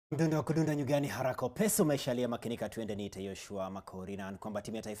Mdundo kudunda nyugani haraka pesa umeshalia makinika tuende niite Yoshua Makori na kwamba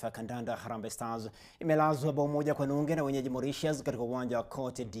timu ya taifa ya kandanda Harambee Stars imelazwa bao moja kwa nunge na wenyeji Mauritius katika uwanja wa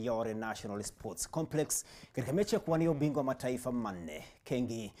Cote d'Ivoire National Sports Complex katika mechi ya kuwania ubingwa wa mataifa manne.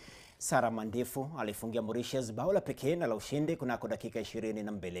 Kengi Sara Mandefu alifungia Mauritius bao la pekee na la ushindi kunako dakika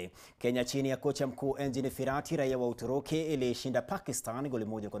 22. Kenya chini ya kocha mkuu Engin Firati raia wa Uturuki ilishinda Pakistan goli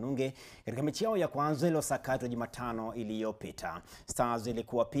moja kwa nunge katika mechi yao ya kwanza iliyosakatwa Jumatano iliyopita. Stars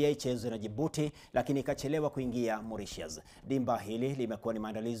ilikuwa pia ichezwe na Djibouti lakini ikachelewa kuingia Mauritius. Dimba hili limekuwa ni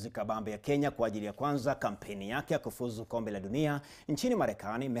maandalizi kabambe ya Kenya kwa ajili ya kwanza kampeni yake ya kufuzu kombe la dunia nchini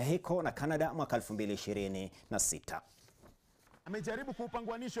Marekani, Mexico na Canada mwaka 2026. Amejaribu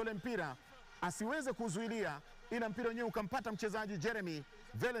kuupangwanisha ule mpira asiweze kuzuilia, ila mpira wenyewe ukampata mchezaji Jeremy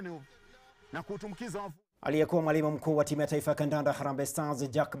Villeneuve na kutumkiza wavu. Aliyekuwa mwalimu mkuu wa timu ya taifa ya kandanda Harambee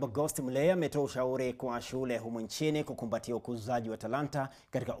Stars Mulee ametoa ushauri kwa shule humu nchini kukumbatia ukuzaji wa talanta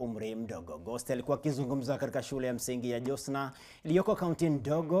katika umri mdogo. Ghost alikuwa akizungumza katika shule ya msingi ya Josna iliyoko kaunti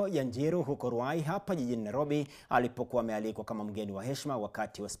ndogo ya Njiru huko Ruai hapa jijini Nairobi alipokuwa amealikwa kama mgeni wa heshima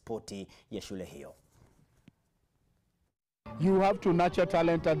wakati wa spoti ya shule hiyo. You have to nurture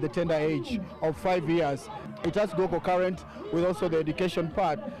talent at the tender age of 5 years. It has to go concurrent with also the education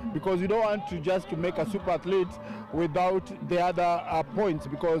part, because you don't want to just to make a super athlete without the other points.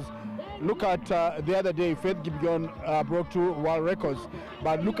 Because look at the other day, Faith Gibgon broke 2 world records,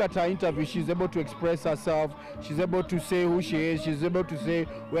 but look at her interview. She's able to express herself, she's able to say who she is, she's able to say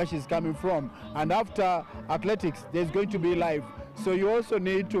where she's coming from. And after athletics, there's going to be life. So you also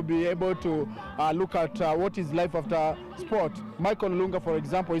need to be able to look at what is life after sport. Michael Lunga, for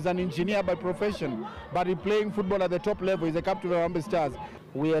example, is an engineer by profession, but he's playing football at the top level. He's a captain of Harambee Stars.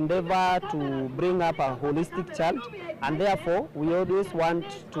 We endeavor to bring up a holistic child, and therefore we always want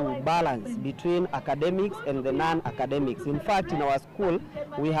to balance between academics and the non-academics. In fact, in our school,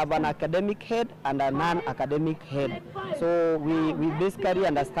 we have an academic head and a non-academic head. So we basically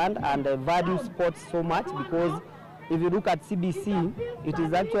understand and value sports so much, because if you look at CBC, it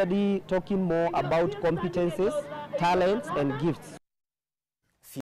is actually talking more about competences, talents, and gifts.